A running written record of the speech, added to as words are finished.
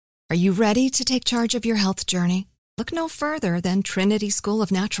Are you ready to take charge of your health journey? Look no further than Trinity School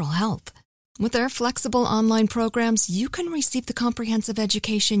of Natural Health. With their flexible online programs, you can receive the comprehensive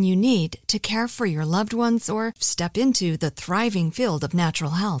education you need to care for your loved ones or step into the thriving field of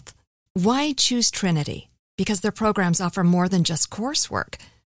natural health. Why choose Trinity? Because their programs offer more than just coursework.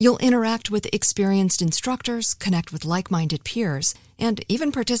 You'll interact with experienced instructors, connect with like-minded peers, and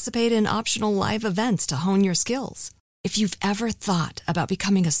even participate in optional live events to hone your skills. If you've ever thought about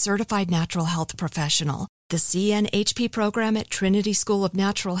becoming a certified natural health professional, the CNHP program at Trinity School of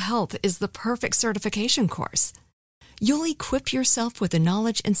Natural Health is the perfect certification course. You'll equip yourself with the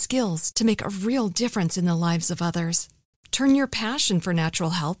knowledge and skills to make a real difference in the lives of others. Turn your passion for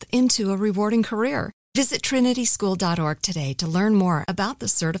natural health into a rewarding career. Visit trinityschool.org today to learn more about the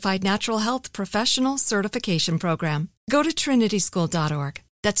Certified Natural Health Professional Certification Program. Go to trinityschool.org.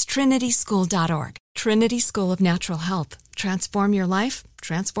 That's trinityschool.org. Trinity School of Natural Health. Transform your life,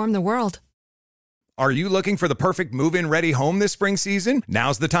 transform the world. Are you looking for the perfect move-in ready home this spring season?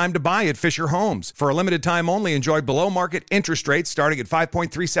 Now's the time to buy at Fisher Homes. For a limited time only, enjoy below-market interest rates starting at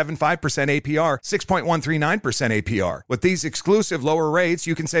 5.375% APR, 6.139% APR. With these exclusive lower rates,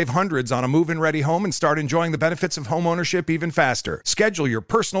 you can save hundreds on a move-in ready home and start enjoying the benefits of homeownership even faster. Schedule your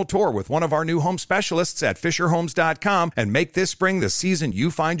personal tour with one of our new home specialists at FisherHomes.com and make this spring the season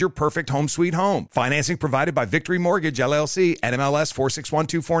you find your perfect home sweet home. Financing provided by Victory Mortgage, LLC, NMLS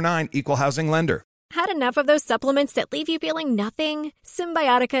 461249, Equal Housing Lender. Had enough of those supplements that leave you feeling nothing?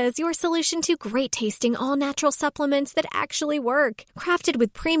 Symbiotica is your solution to great-tasting, all-natural supplements that actually work. Crafted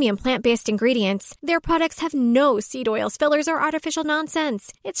with premium plant-based ingredients, their products have no seed oils, fillers, or artificial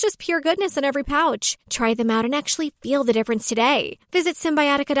nonsense. It's just pure goodness in every pouch. Try them out and actually feel the difference today. Visit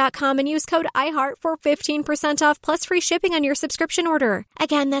Symbiotica.com and use code IHEART for 15% off plus free shipping on your subscription order.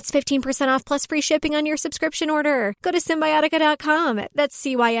 Again, that's 15% off plus free shipping on your subscription order. Go to Symbiotica.com. That's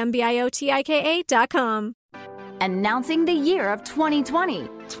CYMBIOTIKA.com. Announcing the year of 2020.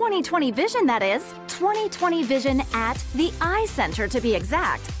 2020 vision, that is. 2020 vision at the Eye Center, to be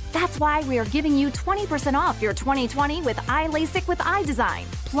exact. That's why we are giving you 20% off your 2020 with Eye LASIK with Eye Design,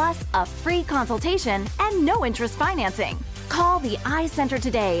 plus a free consultation and no interest financing. Call the Eye Center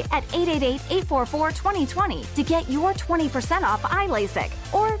today at 888-844-2020 to get your 20% off eye LASIK,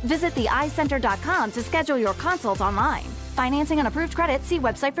 or visit theeyecenter.com to schedule your consult online. Financing on approved credit. See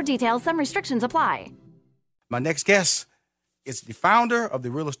website for details. Some restrictions apply. My next guest is the founder of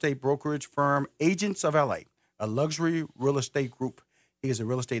the real estate brokerage firm Agents of LA, a luxury real estate group. He is a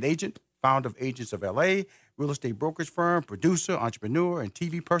real estate agent, founder of Agents of LA, real estate brokerage firm, producer, entrepreneur, and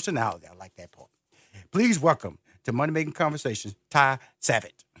TV personality. I like that part. Please welcome to Money Making Conversations, Ty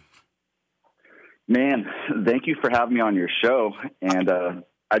Savage. Man, thank you for having me on your show. And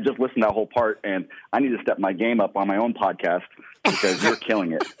I just listened to that whole part, and I need to step my game up on my own podcast because you're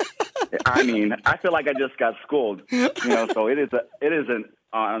killing it. I mean, I feel like I just got schooled, so it is an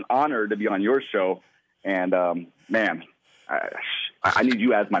honor to be on your show. And, man, I need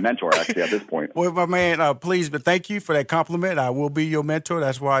you as my mentor, actually, at this point. Well, my man, please, but thank you for that compliment. I will be your mentor.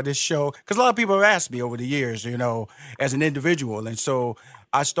 That's why this show, because a lot of people have asked me over the years, as an individual. And so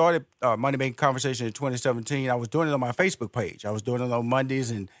I started Money Making Conversation in 2017. I was doing it on my Facebook page. I was doing it on Mondays,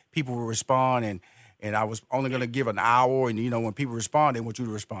 and people would respond, and I was only going to give an hour. And, when people respond, they want you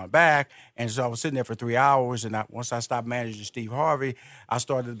to respond back. And so I was sitting there for 3 hours. And once I stopped managing Steve Harvey, I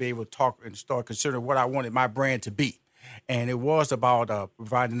started to be able to talk and start considering what I wanted my brand to be. And it was about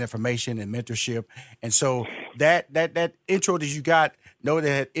providing information and mentorship. And so that intro that you got, know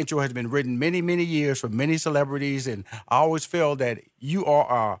that intro has been written many, many years for many celebrities. And I always feel that you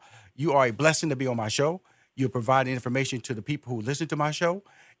are a blessing to be on my show. You're providing information to the people who listen to my show.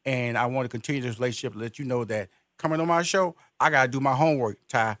 And I want to continue this relationship to let you know that coming on my show, I got to do my homework,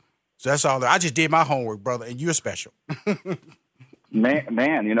 Ty. So that's all. I just did my homework, brother, and you're special. man,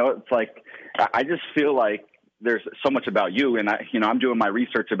 it's like I just feel like there's so much about you, and I'm doing my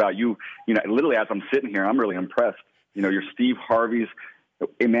research about you. Literally as I'm sitting here, I'm really impressed. You're Steve Harvey's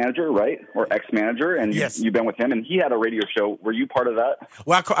a manager, right, or ex-manager, and yes. You've been with him, and he had a radio show. Were you part of that?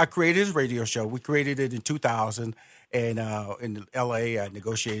 Well, I created his radio show. We created it in 2000, and in L.A., I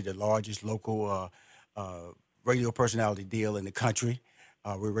negotiated the largest local radio personality deal in the country.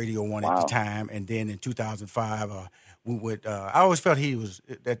 With Radio 1 at the time, and then in 2005, we would. I always felt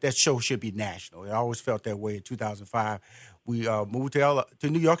that show should be national. I always felt that way. In 2005, we moved to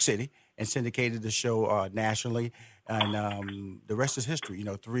New York City and syndicated the show nationally, and the rest is history.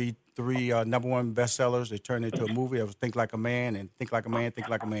 Three number one bestsellers. They turned into a movie. It was Think Like a Man and Think Like a Man, Think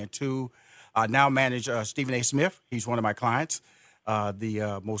Like a Man 2. I now manage Stephen A. Smith. He's one of my clients.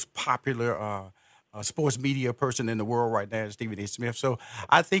 The most popular sports media person in the world right now, Stephen A. Smith. So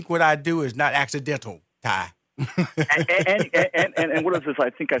I think what I do is not accidental, Ty. and what is this? I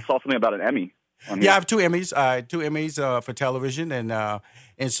think I saw something about an Emmy. Yeah, I have two Emmys for television,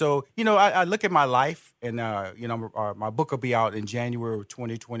 and so I look at my life, and my book will be out in January of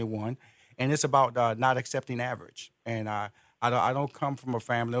 2021, and it's about not accepting average. And I don't come from a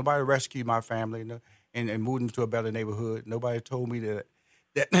family. Nobody rescued my family and moved into a better neighborhood. Nobody told me that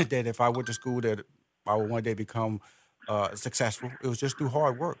if I went to school that I would one day become successful. It was just through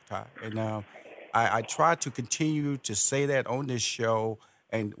hard work, Ty. And I try to continue to say that on this show.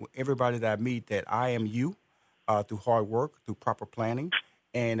 And everybody that I meet, that I am you through hard work, through proper planning,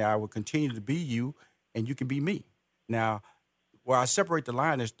 and I will continue to be you, and you can be me. Now, where I separate the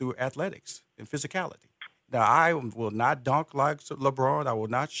line is through athletics and physicality. Now, I will not dunk like LeBron. I will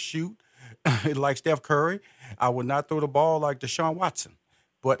not shoot like Steph Curry. I will not throw the ball like Deshaun Watson.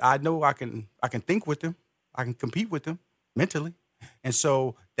 But I know I can think with them. I can compete with them mentally. And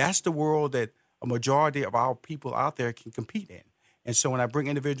so that's the world that a majority of our people out there can compete in. And so when I bring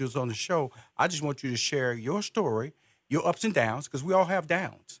individuals on the show, I just want you to share your story, your ups and downs, because we all have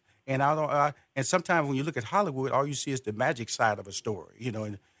downs. And and sometimes when you look at Hollywood, all you see is the magic side of a story.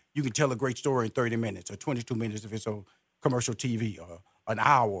 And you can tell a great story in 30 minutes or 22 minutes if it's on commercial TV, or an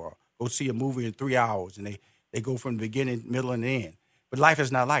hour, or go see a movie in 3 hours, and they go from the beginning, middle, and the end. But life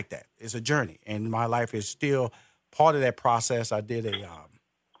is not like that. It's a journey, and my life is still part of that process. I did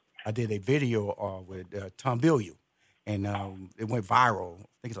a video with Tom Bilyeu. And it went viral.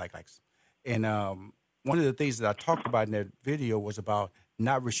 I think it's like. And one of the things that I talked about in that video was about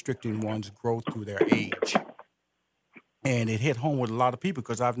not restricting one's growth through their age. And it hit home with a lot of people,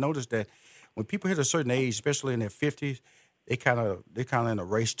 because I've noticed that when people hit a certain age, especially in their 50s, they're kind of in a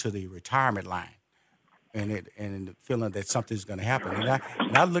race to the retirement line, and the feeling that something's going to happen. And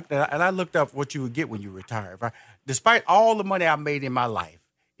I looked up what you would get when you retire. Despite all the money I made in my life,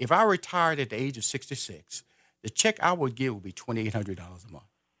 if I retired at the age of 66. The check I would get would be $2,800 a month.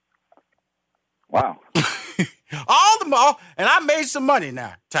 Wow. And I made some money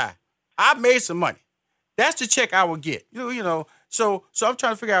now, Ty. I made some money. That's the check I would get. So I'm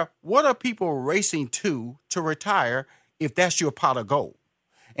trying to figure out, what are people racing to retire if that's your pot of gold?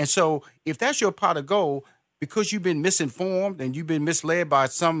 And so if that's your pot of gold, because you've been misinformed and you've been misled by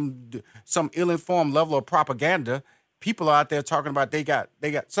some ill-informed level of propaganda, people are out there talking about they got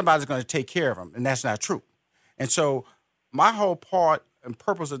somebody's going to take care of them, and that's not true. And so my whole part and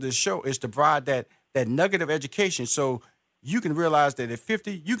purpose of this show is to provide that nugget of education, so you can realize that at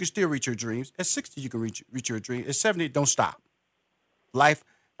 50, you can still reach your dreams. At 60, you can reach your dreams. At 70, don't stop. Life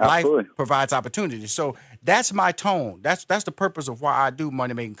provides opportunities. So that's my tone. That's the purpose of why I do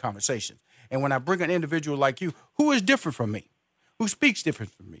Money Making Conversations. And when I bring an individual like you, who is different from me, who speaks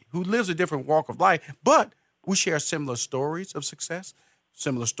different from me, who lives a different walk of life, but we share similar stories of success,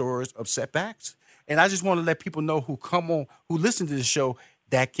 similar stories of setbacks. And I just want to let people know who listen to this show,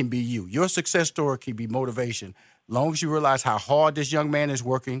 that can be you. Your success story can be motivation. As long as you realize how hard this young man is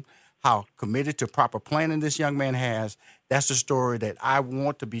working, how committed to proper planning this young man has, that's the story that I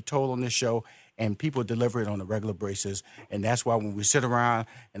want to be told on this show, and people deliver it on a regular basis. And that's why when we sit around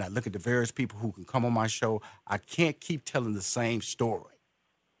and I look at the various people who can come on my show, I can't keep telling the same story.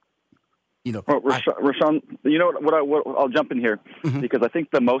 Well, Rushion, what I'll jump in here, because I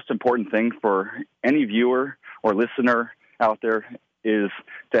think the most important thing for any viewer or listener out there is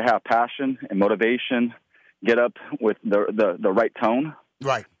to have passion and motivation, get up with the right tone.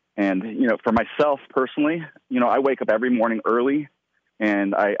 Right. And, for myself personally, I wake up every morning early,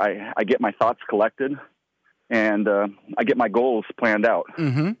 and I get my thoughts collected, and I get my goals planned out,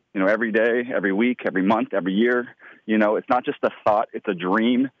 every day, every week, every month, every year. It's not just a thought, it's a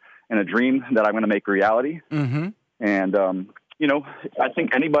dream. And a dream that I'm going to make reality. Mm-hmm. And, I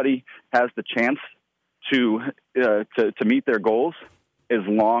think anybody has the chance to meet their goals as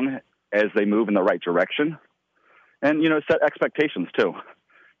long as they move in the right direction. And, set expectations too.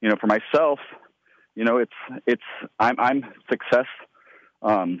 For myself, I'm success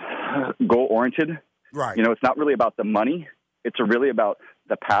goal oriented. Right. It's not really about the money. It's really about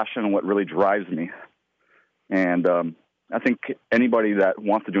the passion and what really drives me. And, I think anybody that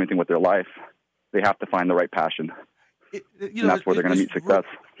wants to do anything with their life, they have to find the right passion. And that's where they're going to meet success.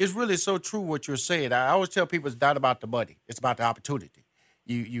 It's really so true what you're saying. I always tell people it's not about the money. It's about the opportunity.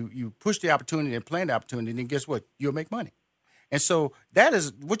 You push the opportunity and plan the opportunity, and then guess what? You'll make money. And so that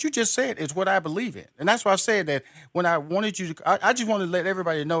is what you just said is what I believe in. And that's why I said that when I wanted you to, I just want to let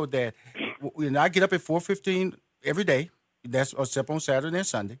everybody know that I get up at 4:15 every day. That's except on Saturday and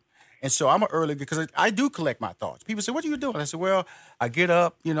Sunday. And so I'm an early because I do collect my thoughts. People say, "What are you doing?" I said, "Well, I get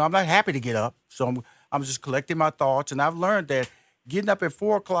up. You know, I'm not happy to get up, so I'm just collecting my thoughts." And I've learned that getting up at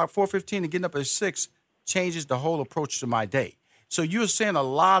 4:00, 4:15, and getting up at 6 changes the whole approach to my day. So you're saying a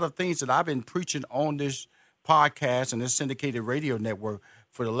lot of things that I've been preaching on this podcast and this syndicated radio network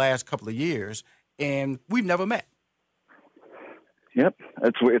for the last couple of years, and we've never met. Yep,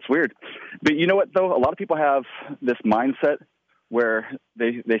 it's weird. But you know what, though? A lot of people have this mindset where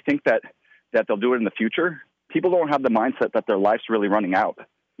they think that they'll do it in the future. People don't have the mindset that their life's really running out.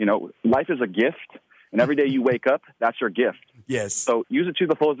 You know, life is a gift, and every day you wake up, that's your gift. Yes. So use it to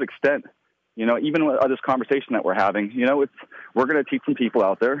the fullest extent. You know, even with this conversation that we're having, you know, we're going to teach some people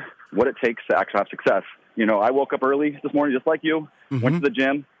out there what it takes to actually have success. You know, I woke up early this morning just like you, went to the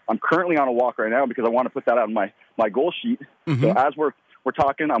gym. I'm currently on a walk right now because I want to put that on my goal sheet. So as we're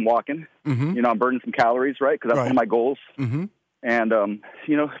talking, I'm walking. You know, I'm burning some calories, right? Because that's one of my goals. And,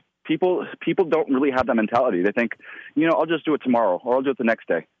 you know, people don't really have that mentality. They think, you know, I'll just do it tomorrow or I'll do it the next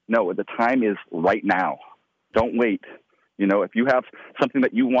day. No, the time is right now. Don't wait. You know, if you have something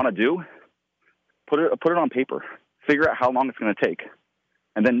that you want to do, put it on paper. Figure out how long it's going to take.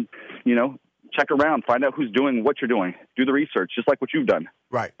 And then, you know, check around, find out who's doing what you're doing. Do the research, just like what you've done.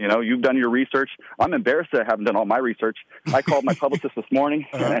 Right. You know, you've done your research. I'm embarrassed that I haven't done all my research. I called my publicist this morning,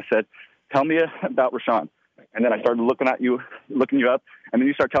 and I said, tell me about Rashawn. And then I started looking you up, and then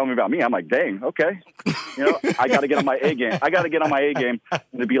you start telling me about me. I'm like, dang, okay. You know, I got to get on my A game. I got to get on my A game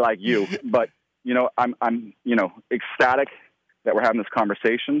to be like you. But, you know, I'm you know, ecstatic that we're having this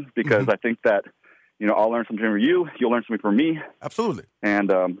conversation because I think that, you know, I'll learn something from you. You'll learn something from me. Absolutely. And,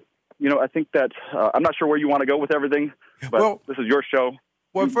 you know, I think that I'm not sure where you want to go with everything, but this is your show.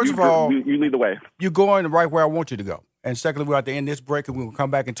 Well, first of all, you lead the way. You're going right where I want you to go. And secondly, we're at the end of this break, and we'll come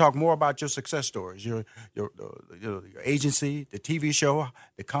back and talk more about your success stories, your agency, the TV show,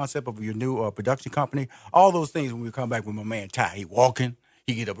 the concept of your new production company, all those things. When we come back with my man Ty, he walking,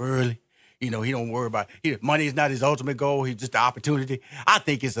 he get up early. You know, he don't worry about money is not his ultimate goal. He's just the opportunity. I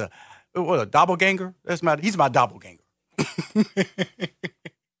think it's a doppelganger. He's my doppelganger.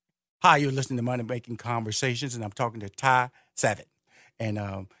 Hi, you're listening to Money Making Conversations, and I'm talking to Ty Savit.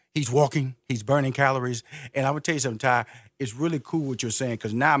 And he's walking, he's burning calories. And I would tell you something, Ty, it's really cool what you're saying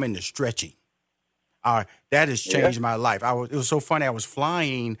because now I'm into stretching. That has changed my life. It was so funny. I was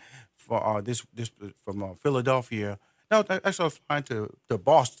flying for from Philadelphia. No, actually, I was flying to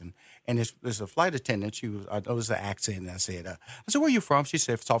Boston. And there's a flight attendant. I noticed the accent, and I said, where are you from? She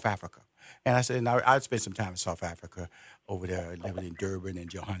said, South Africa. And I said, I'd spent some time in South Africa over there, living in Durban and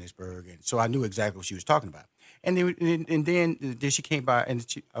Johannesburg. And so I knew exactly what she was talking about. And then she came by, and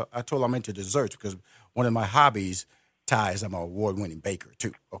I told her I'm into desserts because one of my hobbies, Ty, is I'm an award-winning baker,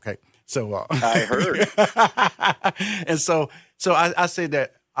 too, okay? So I heard. And so I said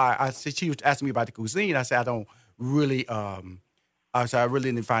that, I said she was asking me about the cuisine. I said, I don't really... I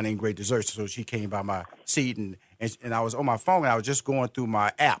really didn't find any great desserts, so she came by my seat, and I was on my phone, and I was just going through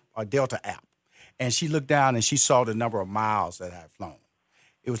my app, a Delta app, and she looked down, and she saw the number of miles that I had flown.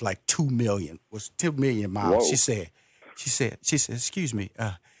 It was like 2 million. It was 2 million miles. Whoa. She said, excuse me,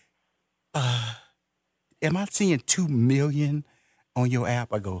 am I seeing 2 million on your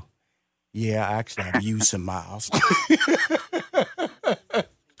app? I go, yeah, actually, I've used some miles.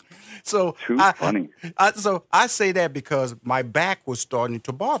 So funny. So I say that because my back was starting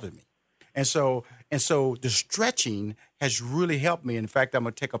to bother me. And so the stretching has really helped me. In fact, I'm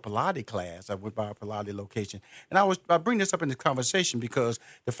going to take a Pilates class. I went by a Pilates location. And I bring this up in the conversation because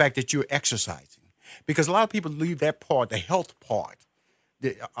the fact that you're exercising. Because a lot of people leave that part, the health part,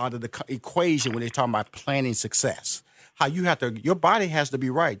 out of the equation when they're talking about planning success. How your body has to be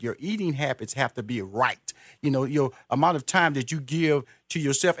right. Your eating habits have to be right. You know, your amount of time that you give to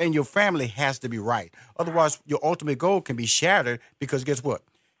yourself and your family has to be right. Otherwise, your ultimate goal can be shattered because guess what?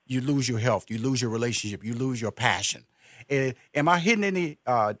 You lose your health. You lose your relationship. You lose your passion. Am I hitting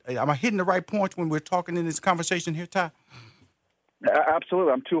the right points when we're talking in this conversation here, Ty?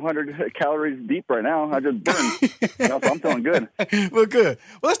 Absolutely. I'm 200 calories deep right now. I just burned. So I'm feeling good. Well, good.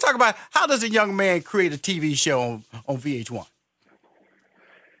 Well, let's talk about how does a young man create a TV show on VH1?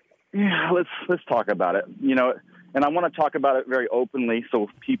 Yeah, let's talk about it. You know, and I want to talk about it very openly so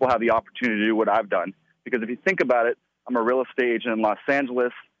people have the opportunity to do what I've done. Because if you think about it, I'm a real estate agent in Los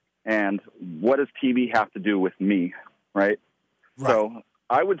Angeles, and what does TV have to do with me, right? So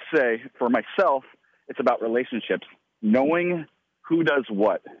I would say for myself, it's about relationships, knowing who does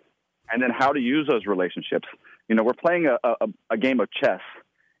what, and then how to use those relationships. You know, we're playing a game of chess,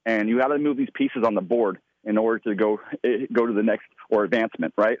 and you got to move these pieces on the board in order to go to the next or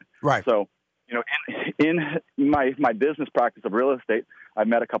advancement, right? Right. So, you know, in my business practice of real estate, I've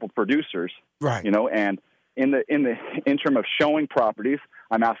met a couple of producers, right? You know, and in the interim of showing properties,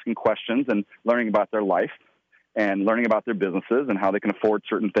 I'm asking questions and learning about their life and learning about their businesses and how they can afford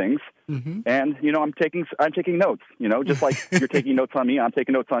certain things. Mm-hmm. And you know, I'm taking notes. You know, just like you're taking notes on me, I'm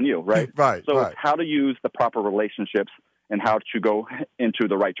taking notes on you, right? Right. So right. it's how to use the proper relationships and how to go into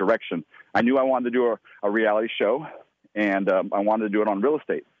the right direction. I knew I wanted to do a reality show, and I wanted to do it on real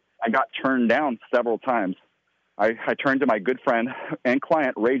estate. I got turned down several times. I turned to my good friend and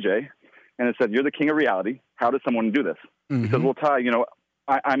client, Ray J, and I said, "You're the king of reality. How does someone do this?" Mm-hmm. He says, "Well, Ty, you know,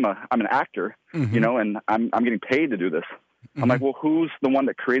 I'm an actor, mm-hmm. you know, and I'm getting paid to do this." Mm-hmm. I'm like, "Well, who's the one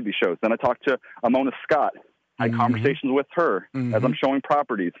that created these shows?" Then I talked to Amona Scott. I had mm-hmm. conversations with her mm-hmm. as I'm showing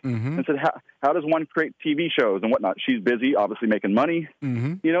properties, mm-hmm. and said, "How does one create TV shows and whatnot?" She's busy, obviously making money,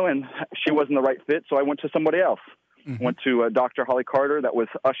 mm-hmm. you know, and she wasn't the right fit, so I went to somebody else. Mm-hmm. Went to Dr. Holly Carter, that was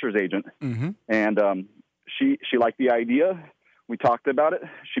Usher's agent, mm-hmm. and she liked the idea. We talked about it.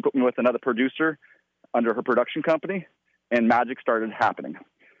 She put me with another producer under her production company, and magic started happening.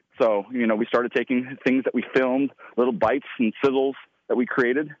 So, you know, we started taking things that we filmed, little bites and sizzles that we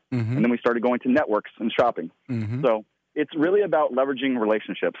created, mm-hmm. and then we started going to networks and shopping. Mm-hmm. So it's really about leveraging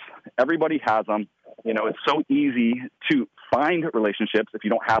relationships. Everybody has them. You know, it's so easy to find relationships if you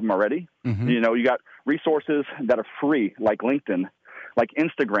don't have them already. Mm-hmm. You know, you got resources that are free, like LinkedIn, like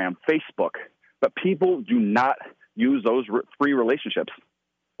Instagram, Facebook, but people do not use those free relationships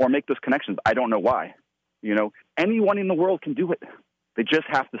or make those connections. I don't know why. You know, anyone in the world can do it. They just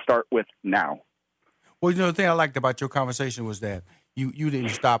have to start with now. Well, you know, the thing I liked about your conversation was that you didn't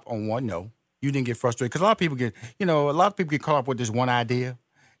stop on one no. You didn't get frustrated. Because a lot of people get caught up with this one idea,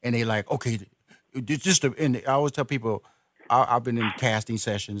 and they like, okay, and I always tell people, I've been in casting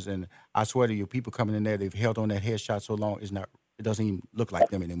sessions, and I swear to you, people coming in there, they've held on that headshot so long, it doesn't even look like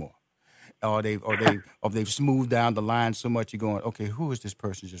them anymore. Or they've smoothed down the line so much, you're going, okay, who is this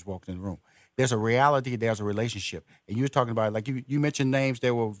person just walked in the room? There's a reality, there's a relationship. And you were talking about, like you mentioned names,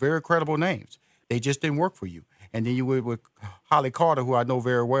 they were very credible names. They just didn't work for you. And then you were with Holly Carter, who I know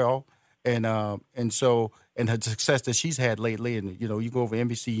very well, and her success that she's had lately, and you know, you go over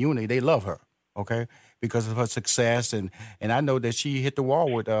NBC Unity, they love her, okay, because of her success, and I know that she hit the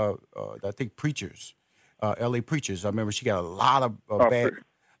wall with I think Preachers, LA Preachers. I remember she got a lot of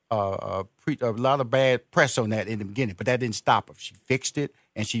a lot of bad press on that in the beginning, but that didn't stop her. She fixed it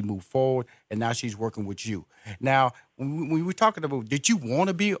and she moved forward, and now she's working with you. Now, when we were talking about, did you want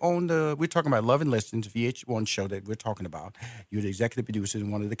to be on we're talking about Love and Listens, VH1 show that we're talking about. You're the executive producer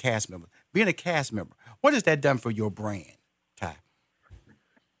and one of the cast members. Being a cast member, what has that done for your brand, Ty?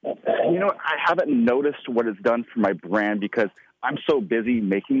 You know, I haven't noticed what it's done for my brand because I'm so busy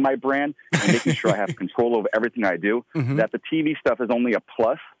making my brand and making sure I have control over everything I do mm-hmm. that the TV stuff is only a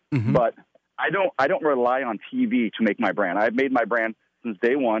plus. Mm-hmm. But I don't rely on TV to make my brand. I've made my brand since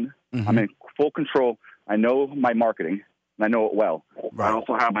day one. Mm-hmm. I'm in full control. I know my marketing, and I know it well. Right. I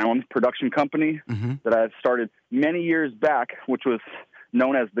also have my own production company mm-hmm. that I started many years back, which was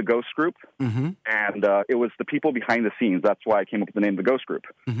known as the Ghost Group. Mm-hmm. And it was the people behind the scenes. That's why I came up with the name the Ghost Group.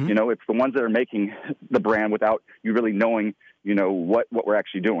 Mm-hmm. You know, it's the ones that are making the brand without you really knowing, you know, what we're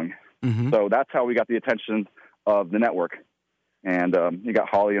actually doing. Mm-hmm. So that's how we got the attention of the network. And you got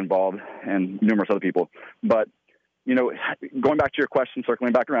Holly involved and numerous other people. But, you know, going back to your question,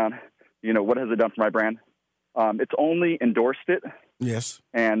 circling back around, you know, what has it done for my brand? It's only endorsed it. Yes.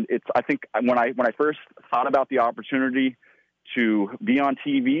 And I think when I first thought about the opportunity to be on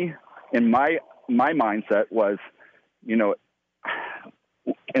TV, in my mindset was, you know,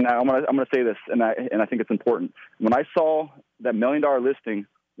 and I'm gonna say this, and I think it's important. When I saw that $1 million listing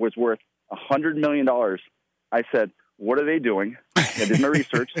was worth $100 million, I said, what are they doing? I did my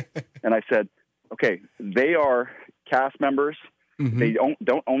research, and I said, okay, they are cast members. Mm-hmm. They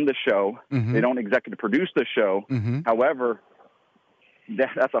don't own the show. Mm-hmm. They don't executive produce the show. Mm-hmm. However,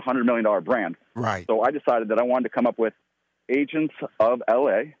 that's a $100 million brand. Right. So I decided that I wanted to come up with agents of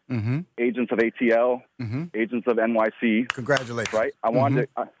LA, mm-hmm. agents of ATL, mm-hmm. agents of NYC. Congratulations. Right. I wanted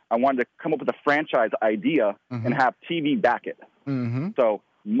to come up with a franchise idea mm-hmm. and have TV back it. Mm-hmm. So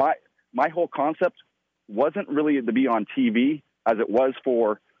my whole concept wasn't really to be on TV as it was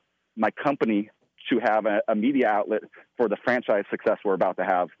for my company to have a media outlet for the franchise success we're about to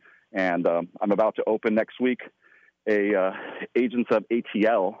have. And I'm about to open next week agents of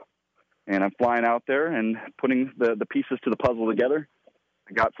ATL, and I'm flying out there and putting the pieces to the puzzle together.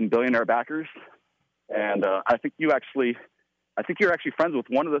 I got some billionaire backers, and I think you're actually friends with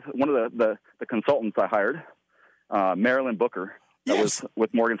one of the consultants I hired, Marilyn Booker. That yes. was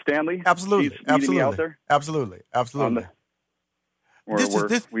with Morgan Stanley. Absolutely. She's meeting me out there. Absolutely.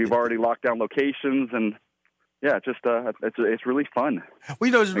 We've already locked down locations, and yeah, it's really fun.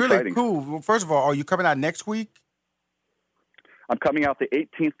 Well, it's really exciting. cool. Well, first of all, are you coming out next week? I'm coming out the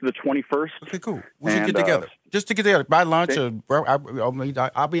 18th to the 21st. Okay, cool. We should get together. Just to get together, buy lunch.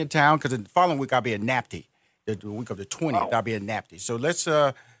 I'll be in town because the following week I'll be in Napty. The week of the 20th, I'll be in Napty. So let's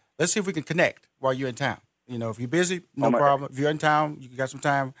see if we can connect while you're in town. If you're busy, no problem. If you're in town, you got some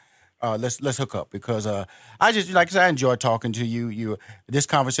time. Let's hook up because I just, like I said, I enjoy talking to you. This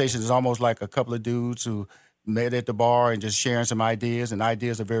conversation is almost like a couple of dudes who met at the bar and just sharing some ideas, and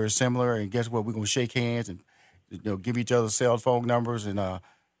ideas are very similar. And guess what? We're gonna shake hands and give each other cell phone numbers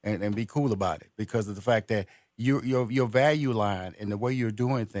and be cool about it because of the fact that your value line and the way you're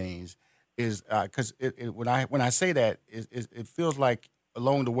doing things is because when I say that it feels like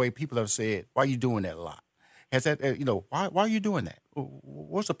along the way people have said, why are you doing that a lot? Has that why are you doing that?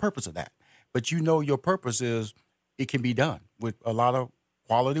 What's the purpose of that? But your purpose is it can be done with a lot of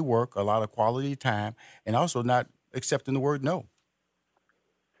quality work, a lot of quality time, and also not accepting the word no.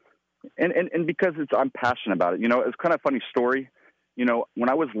 And because I'm passionate about it. It's kind of a funny story. When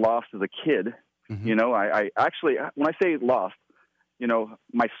I was lost as a kid, I actually, when I say lost,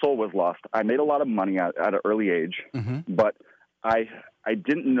 my soul was lost. I made a lot of money at an early age, but I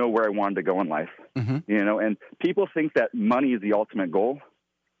didn't know where I wanted to go in life, and people think that money is the ultimate goal.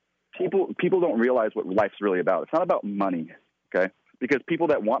 People don't realize what life's really about. It's not about money, okay? Because people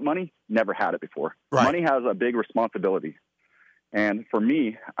that want money never had it before. Right. Money has a big responsibility. And for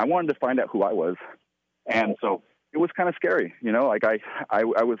me, I wanted to find out who I was. And so it was kind of scary, like I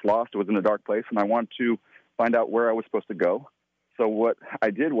was lost. I was in a dark place, and I wanted to find out where I was supposed to go. So what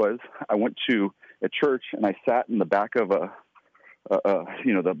I did was I went to a church, and I sat in the back of the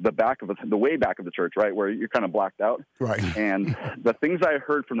way back of the church, right, where you're kind of blacked out. Right. And the things I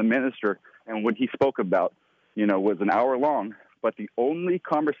heard from the minister and what he spoke about, was an hour long. But the only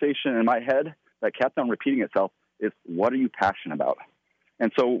conversation in my head that kept on repeating itself is, what are you passionate about?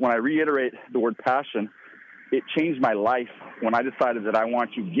 And so when I reiterate the word passion, it changed my life when I decided that I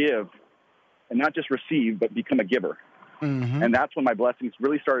want to give and not just receive, but become a giver. Mm-hmm. And that's when my blessings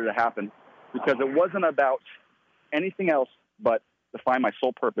really started to happen, because it wasn't about anything else but to find my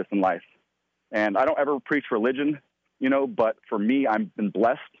sole purpose in life. And I don't ever preach religion, but for me, I've been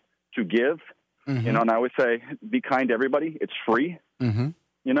blessed to give, and I always say, be kind to everybody. It's free, and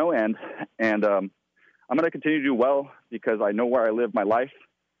I'm going to continue to do well because I know where I live my life.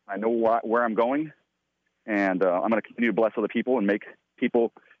 I know where I'm going, and I'm going to continue to bless other people and make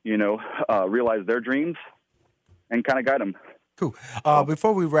people, realize their dreams and kind of guide them. Cool.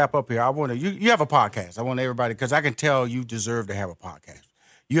 Before we wrap up here, I want to, you have a podcast. I want everybody, because I can tell you deserve to have a podcast.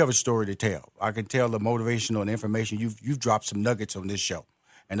 You have a story to tell. I can tell the motivational and information. You've dropped some nuggets on this show.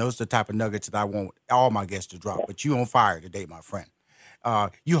 And those are the type of nuggets that I want all my guests to drop. But you on fire today, my friend.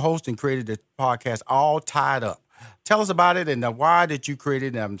 You host and created the podcast All Tied Up. Tell us about it and why did you create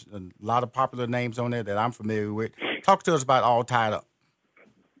it. A lot of popular names on there that I'm familiar with. Talk to us about All Tied Up.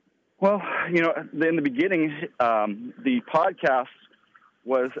 Well, in the beginning, the podcast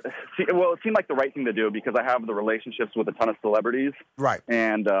it seemed like the right thing to do because I have the relationships with a ton of celebrities. Right.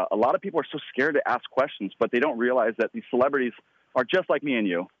 And a lot of people are so scared to ask questions, but they don't realize that these celebrities are just like me and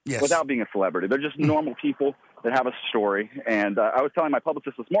you, yes, without being a celebrity. They're just normal people that have a story. And I was telling my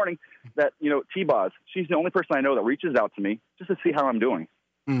publicist this morning that, T-Boz, she's the only person I know that reaches out to me just to see how I'm doing.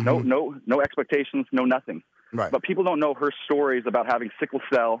 Mm-hmm. No expectations, no nothing. Right. But people don't know her stories about having sickle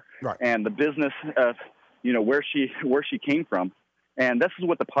cell, right, and the business of, where she came from. And this is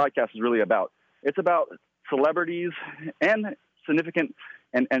what the podcast is really about. It's about celebrities and significant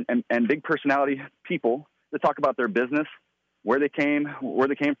and big personality people that talk about their business, where they came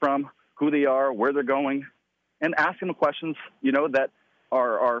from, who they are, where they're going, and asking them questions, that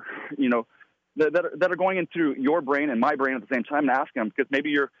are that are going into your brain and my brain at the same time, and asking them, because maybe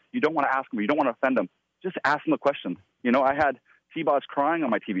you don't want to ask them, you don't want to offend them. Just ask them a question. I had T-Boz crying on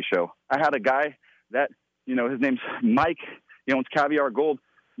my TV show. I had a guy that, his name's Mike. He owns Caviar Gold,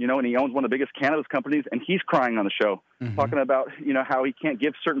 and he owns one of the biggest cannabis companies, and he's crying on the show, talking about, how he can't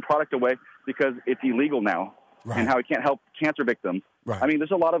give certain product away because it's illegal now, right, and how he can't help cancer victims. Right. I mean,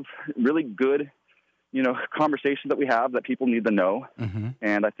 there's a lot of really good, conversations that we have that people need to know. Mm-hmm.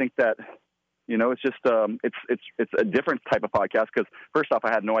 And I think that, it's just, it's a different type of podcast because first off,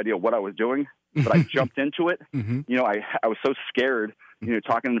 I had no idea what I was doing, but I jumped into it. Mm-hmm. I was so scared,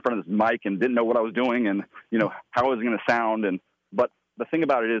 talking in front of this mic and didn't know what I was doing and, how I was going to sound. But the thing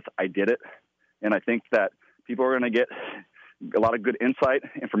about it is I did it. And I think that people are going to get a lot of good insight,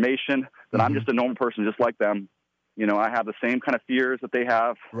 information, that I'm just a normal person just like them. I have the same kind of fears that they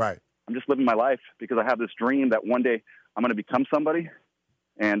have. Right. I'm just living my life because I have this dream that one day I'm going to become somebody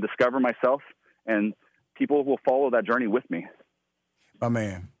and discover myself, and people will follow that journey with me. My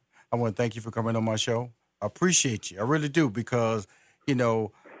man, I want to thank you for coming on my show. I appreciate you. I really do, because, you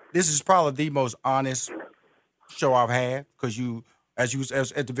know, this is probably the most honest show I've had, because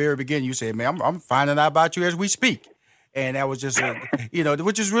as at the very beginning, you said, man, I'm finding out about you as we speak. And that was just,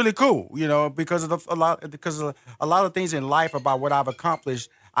 which is really cool, because of a lot of things in life about what I've accomplished,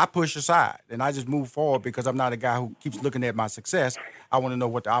 I push aside and I just move forward, because I'm not a guy who keeps looking at my success. I want to know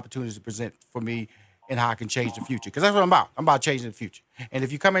what the opportunities present for me and how I can change the future, because that's what I'm about. I'm about changing the future. And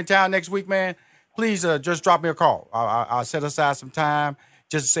if you come in town next week, man, please just drop me a call. I'll set aside some time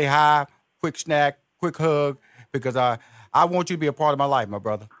just to say hi, quick snack, quick hug, because I want you to be a part of my life, my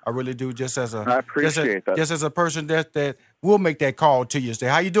brother. I really do. Just as I appreciate that. Just as a person that will make that call to you. Say,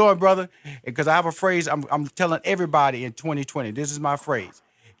 how you doing, brother? Because I have a phrase I'm telling everybody in 2020. This is my phrase: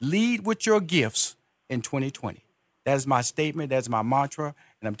 lead with your gifts in 2020. That is my statement. That's my mantra,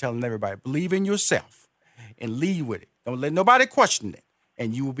 and I'm telling everybody: believe in yourself and lead with it. Don't let nobody question it,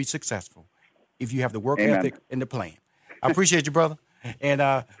 and you will be successful if you have the work ethic and the plan. I appreciate you, brother. And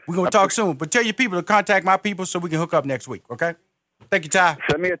we're going to talk soon. But tell your people to contact my people so we can hook up next week, okay? Thank you, Ty.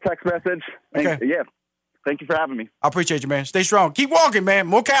 Send me a text message. Okay. Yeah. Thank you for having me. I appreciate you, man. Stay strong. Keep walking, man.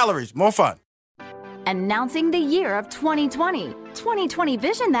 More calories, more fun. Announcing the year of 2020. 2020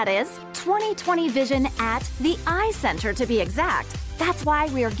 vision, that is. 2020 vision at the Eye Center, to be exact. That's why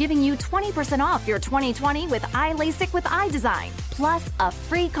we are giving you 20% off your 2020 with Eye LASIK with Eye Design, plus a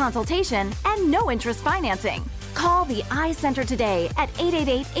free consultation and no interest financing. Call the Eye Center today at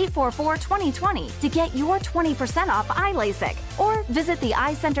 888-844-2020 to get your 20% off eye LASIK, or visit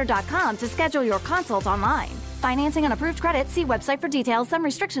theeyecenter.com to schedule your consult online. Financing and approved credit. See website for details. Some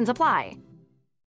restrictions apply.